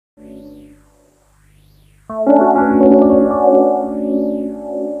Part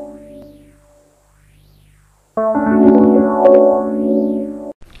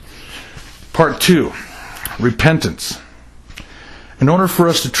 2, repentance. In order for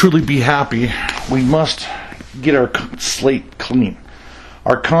us to truly be happy, we must get our slate clean.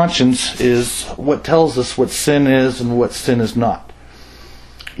 Our conscience is what tells us what sin is and what sin is not.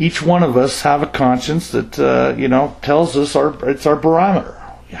 Each one of us have a conscience that tells us it's our barometer.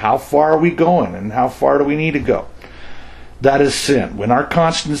 How far are we going and how far do we need to go? That is sin. When our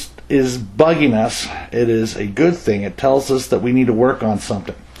conscience is bugging us, it is a good thing. It tells us that we need to work on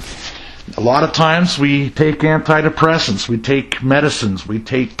something. A lot of times we take antidepressants, we take medicines, we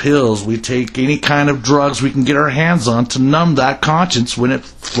take pills, we take any kind of drugs we can get our hands on to numb that conscience when it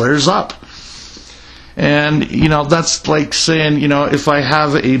flares up. And, that's like saying, if I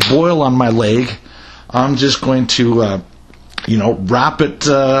have a boil on my leg, I'm just going to, wrap it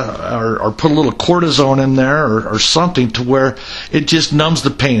or put a little cortisone in there or something to where it just numbs the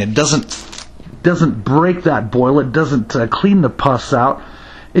pain. It doesn't break that boil. It doesn't clean the pus out.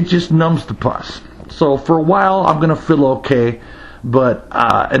 It just numbs the pus. So for a while, I'm going to feel okay, but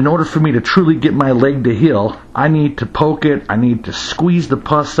in order for me to truly get my leg to heal, I need to poke it, I need to squeeze the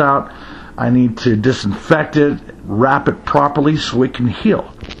pus out, I need to disinfect it, wrap it properly so it can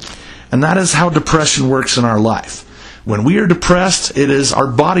heal. And that is how depression works in our life. When we are depressed, it is our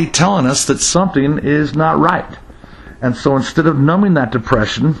body telling us that something is not right. And so instead of numbing that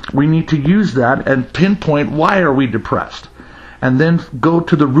depression, we need to use that and pinpoint why are we depressed. And then go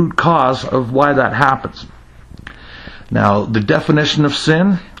to the root cause of why that happens. Now, the definition of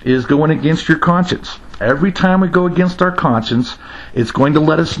sin is going against your conscience. Every time we go against our conscience, it's going to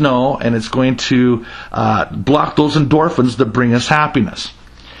let us know, and it's going to block those endorphins that bring us happiness.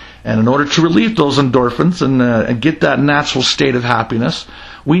 And in order to relieve those endorphins and get that natural state of happiness,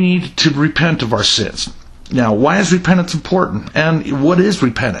 we need to repent of our sins. Now, why is repentance important? And what is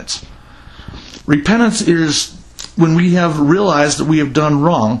repentance? Repentance is when we have realized that we have done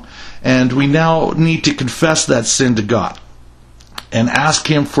wrong, and we now need to confess that sin to God and ask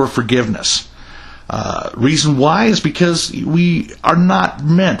Him for forgiveness. Reason why is because we were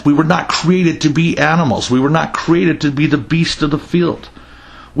not created to be animals. We were not created to be the beast of the field.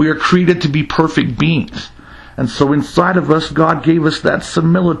 We are created to be perfect beings. And so inside of us, God gave us that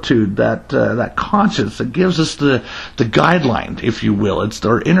similitude, that conscience that gives us the guideline, if you will. It's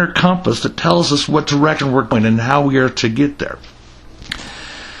our inner compass that tells us what direction we're going and how we are to get there.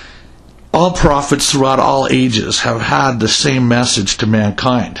 All prophets throughout all ages have had the same message to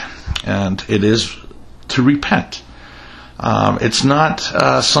mankind, and it is to repent. It's not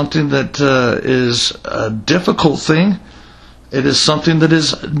something that is a difficult thing. It is something that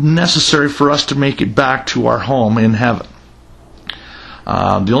is necessary for us to make it back to our home in heaven.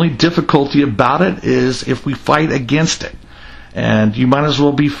 The only difficulty about it is if we fight against it. And you might as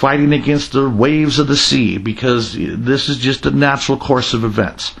well be fighting against the waves of the sea, because this is just a natural course of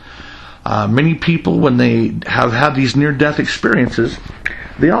events. Many people, when they have had these near-death experiences,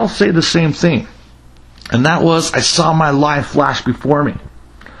 they all say the same thing. And that was, I saw my life flash before me.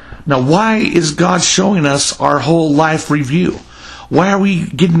 Now, why is God showing us our whole life review? Why are we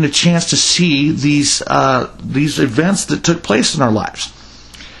getting a chance to see these events that took place in our lives?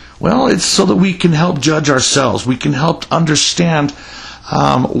 Well, it's so that we can help judge ourselves. We can help understand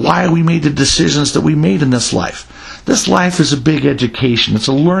why we made the decisions that we made in this life. This life is a big education. It's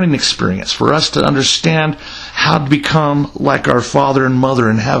a learning experience for us to understand how to become like our Father and Mother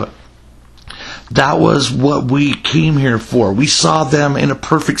in heaven. That was what we came here for. We saw them in a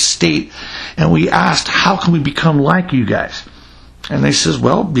perfect state, and we asked, how can we become like you guys? And they says,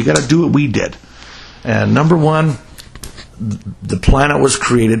 well, you got to do what we did. And number one, the planet was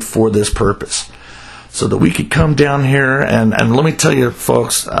created for this purpose, so that we could come down here, and let me tell you,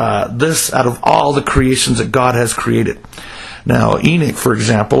 folks, this out of all the creations that God has created. Now, Enoch, for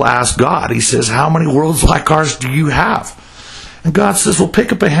example, asked God, he says, how many worlds like ours do you have? And God says, well,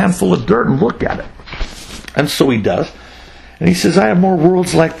 pick up a handful of dirt and look at it. And so he does. And he says, I have more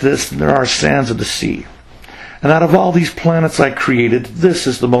worlds like this than there are sands of the sea. And out of all these planets I created, this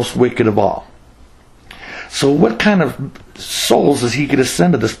is the most wicked of all. So what kind of souls is he going to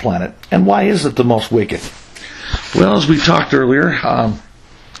send to this planet? And why is it the most wicked? Well, as we talked earlier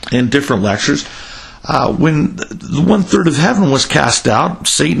in different lectures, when the 1/3 of heaven was cast out,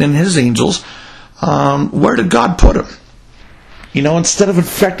 Satan and his angels, where did God put him? Instead of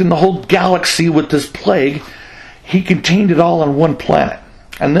infecting the whole galaxy with this plague, he contained it all on one planet.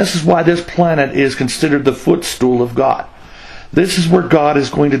 And this is why this planet is considered the footstool of God. This is where God is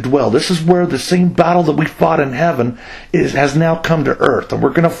going to dwell. This is where the same battle that we fought in heaven has now come to earth. And we're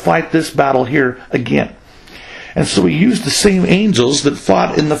going to fight this battle here again. And so he used the same angels that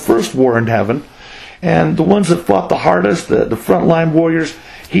fought in the first war in heaven, and the ones that fought the hardest, the frontline warriors,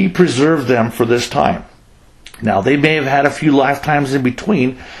 he preserved them for this time. Now, they may have had a few lifetimes in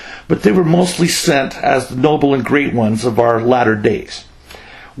between, but they were mostly sent as the noble and great ones of our latter days.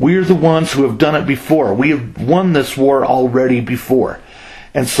 We're the ones who have done it before. We have won this war already before.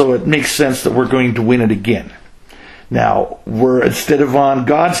 And so it makes sense that we're going to win it again. Now, instead of on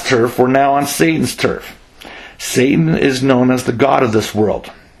God's turf, we're now on Satan's turf. Satan is known as the god of this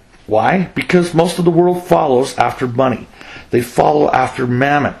world. Why? Because most of the world follows after money. They follow after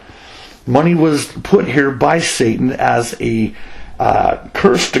mammon. Money was put here by Satan as a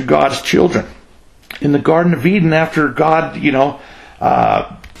curse to God's children. In the Garden of Eden, after God,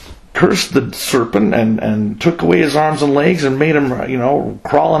 cursed the serpent and took away his arms and legs and made him,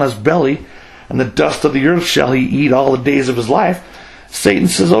 crawl on his belly, and the dust of the earth shall he eat all the days of his life, Satan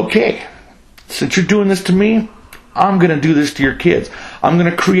says, okay, since you're doing this to me, I'm going to do this to your kids. I'm going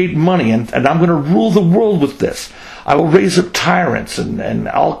to create money, and I'm going to rule the world with this. I will raise up tyrants and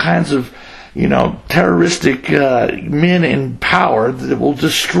all kinds of, terroristic men in power that will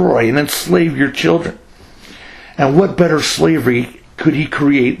destroy and enslave your children. And what better slavery could he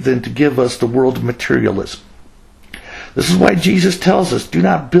create than to give us the world of materialism? This is why Jesus tells us, do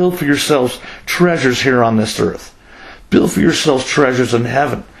not build for yourselves treasures here on this earth. Build for yourselves treasures in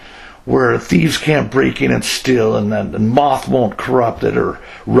heaven, where thieves can't break in and steal, and then moth won't corrupt it, or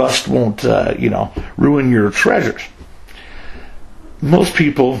rust won't, ruin your treasures. Most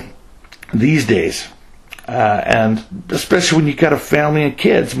people these days, and especially when you got a family and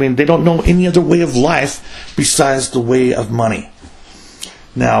kids, they don't know any other way of life besides the way of money.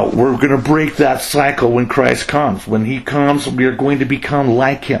 Now, we're going to break that cycle when Christ comes. When he comes, we are going to become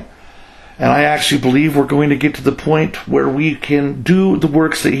like him. And I actually believe we're going to get to the point where we can do the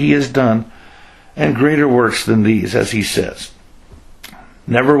works that he has done, and greater works than these, as he says.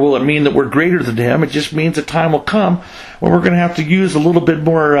 Never will it mean that we're greater than him. It just means a time will come when we're going to have to use a little bit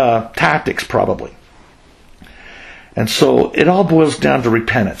more tactics, probably. And so it all boils down to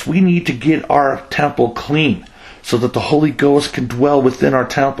repentance. We need to get our temple clean so that the Holy Ghost can dwell within our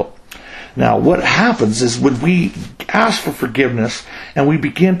temple. Now, what happens is when we ask for forgiveness and we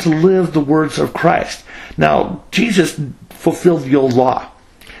begin to live the words of Christ. Now, Jesus fulfilled the old law.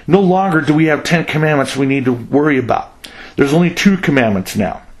 No longer do we have 10 commandments we need to worry about. There's only 2 commandments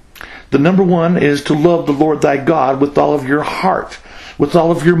now. The number 1 is to love the Lord thy God with all of your heart, with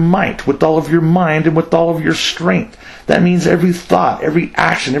all of your might, with all of your mind, and with all of your strength. That means every thought, every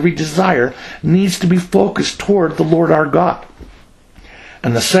action, every desire needs to be focused toward the Lord our God.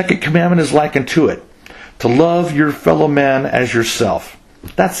 And the second commandment is likened to it, to love your fellow man as yourself.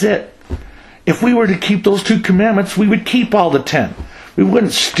 That's it. If we were to keep those 2 commandments, we would keep all the 10. We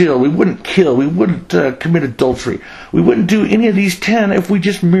wouldn't steal, we wouldn't kill, we wouldn't commit adultery. We wouldn't do any of these 10 if we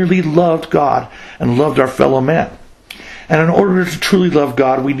just merely loved God and loved our fellow man. And in order to truly love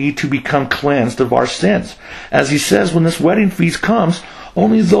God, we need to become cleansed of our sins. As he says, when this wedding feast comes,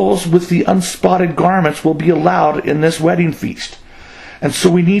 only those with the unspotted garments will be allowed in this wedding feast. And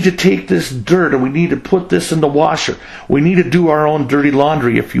so we need to take this dirt and we need to put this in the washer. We need to do our own dirty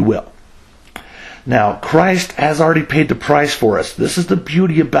laundry, if you will. Now, Christ has already paid the price for us. This is the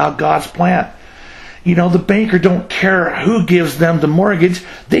beauty about God's plan. The banker don't care who gives them the mortgage.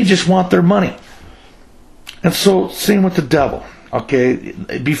 They just want their money. And so, same with the devil. Okay,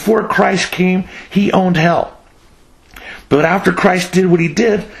 before Christ came, he owned hell. But after Christ did what he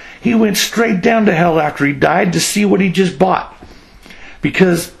did, he went straight down to hell after he died to see what he just bought.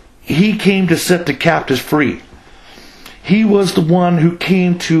 Because he came to set the captives free. He was the one who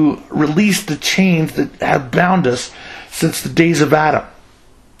came to release the chains that have bound us since the days of Adam.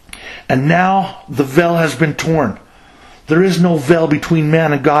 And now the veil has been torn. There is no veil between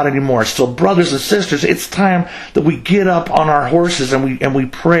man and God anymore. So brothers and sisters, it's time that we get up on our horses and we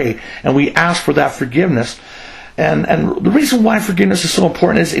pray and we ask for that forgiveness. And the reason why forgiveness is so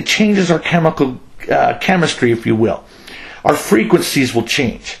important is it changes our chemistry, if you will. Our frequencies will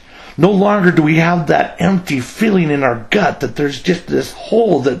change. No longer do we have that empty feeling in our gut that there's just this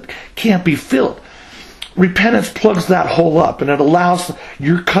hole that can't be filled. Repentance plugs that hole up and it allows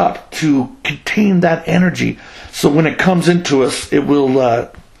your cup to contain that energy so when it comes into us, it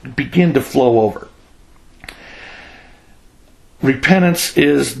will begin to flow over. Repentance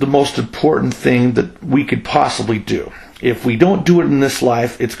is the most important thing that we could possibly do. If we don't do it in this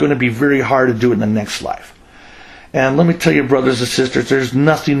life, it's going to be very hard to do it in the next life. And let me tell you, brothers and sisters, there's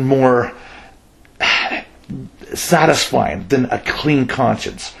nothing more satisfying than a clean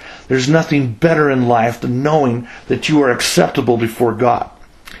conscience. There's nothing better in life than knowing that you are acceptable before God.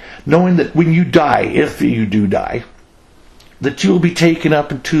 knowing that when you die, if you do die, that you will be taken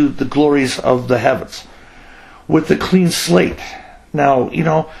up into the glories of the heavens with a clean slate. Now,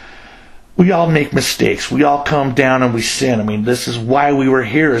 we all make mistakes. We all come down and we sin. I mean, this is why we were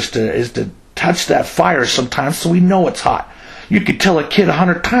here, is to touch that fire sometimes so we know it's hot. You could tell a kid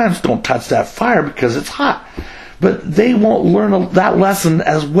 100 times, don't touch that fire because it's hot. But they won't learn that lesson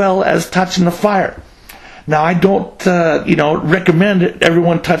as well as touching the fire. Now, I don't, recommend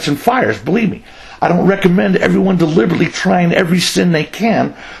everyone touching fires, believe me. I don't recommend everyone deliberately trying every sin they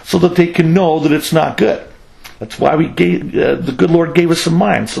can so that they can know that it's not good. That's why the good Lord gave us a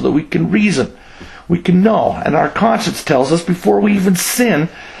mind, so that we can reason, we can know, and our conscience tells us before we even sin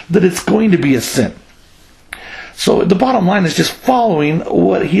that it's going to be a sin. So the bottom line is just following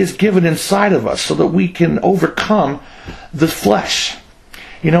what He has given inside of us so that we can overcome the flesh.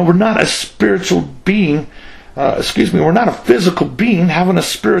 We're not a spiritual being, we're not a physical being having a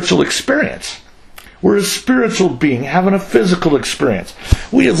spiritual experience. We're a spiritual being having a physical experience.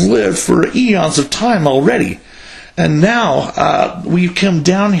 We have lived for eons of time already. And now we've come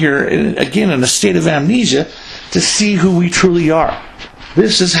down here, again, in a state of amnesia to see who we truly are.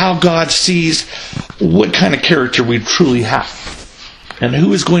 This is how God sees what kind of character we truly have. And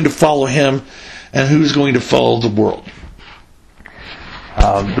who is going to follow Him and who is going to follow the world.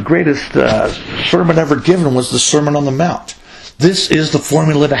 The greatest sermon ever given was the Sermon on the Mount. This is the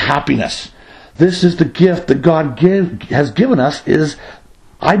formula to happiness. This is the gift that God has given us, is,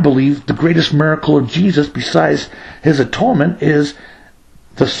 I believe, the greatest miracle of Jesus besides His atonement is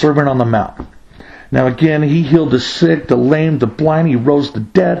the Sermon on the Mount. Now again, He healed the sick, the lame, the blind, He rose the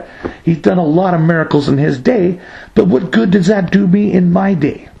dead. He's done a lot of miracles in His day, but what good does that do me in my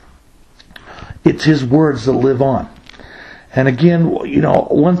day? It's His words that live on. And again,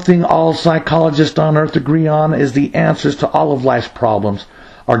 one thing all psychologists on earth agree on is the answers to all of life's problems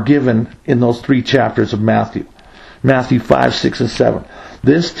are given in those 3 chapters of Matthew. Matthew 5, 6, and 7.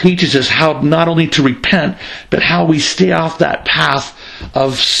 This teaches us how not only to repent, but how we stay off that path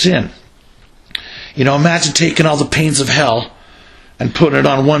of sin. Imagine taking all the pains of hell and putting it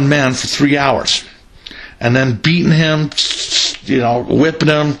on one man for 3 hours. And then beating him, whipping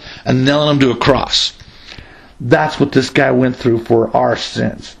him, and nailing him to a cross. That's what this guy went through for our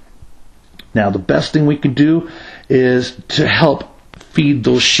sins. Now, the best thing we can do is to help feed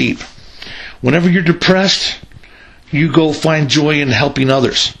those sheep. Whenever you're depressed, you go find joy in helping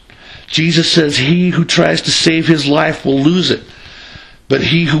others. Jesus says, he who tries to save his life will lose it, but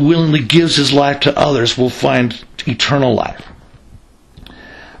he who willingly gives his life to others will find eternal life.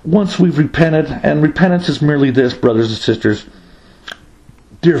 Once we've repented, and repentance is merely this, brothers and sisters: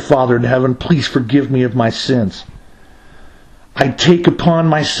 Dear Father in heaven, please forgive me of my sins. I take upon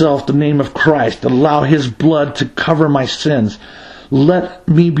myself the name of Christ and allow His blood to cover my sins. Let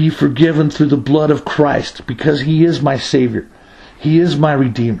me be forgiven through the blood of Christ, because He is my Savior. He is my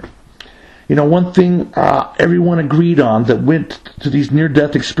Redeemer. One thing everyone agreed on that went to these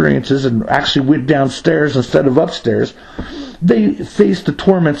near-death experiences and actually went downstairs instead of upstairs, they faced the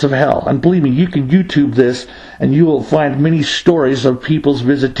torments of hell. And believe me, you can YouTube this and you will find many stories of people's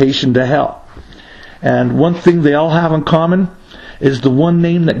visitation to hell. And one thing they all have in common is the one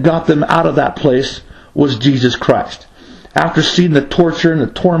name that got them out of that place was Jesus Christ. After seeing the torture and the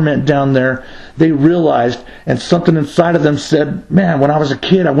torment down there, they realized, and something inside of them said, man, when I was a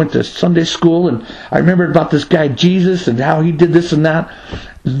kid, I went to Sunday school and I remembered about this guy Jesus and how he did this and that.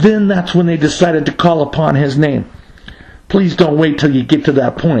 Then that's when they decided to call upon His name. Please don't wait till you get to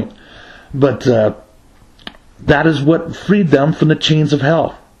that point. But that is what freed them from the chains of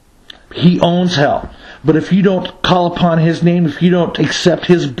hell. He owns hell. But if you don't call upon His name, if you don't accept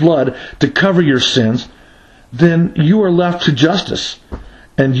His blood to cover your sins, then you are left to justice,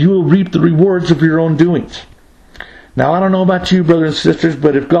 and you will reap the rewards of your own doings. Now, I don't know about you, brothers and sisters,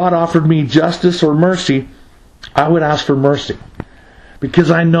 but if God offered me justice or mercy, I would ask for mercy.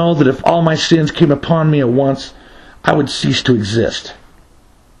 Because I know that if all my sins came upon me at once, I would cease to exist.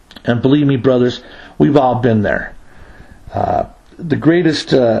 And believe me, brothers, we've all been there. The greatest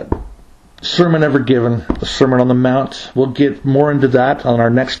sermon ever given, the Sermon on the Mount. We'll get more into that on our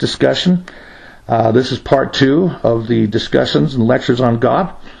next discussion. This is part 2 of the discussions and lectures on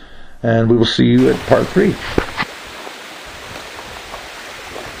God, and we will see you at part 3.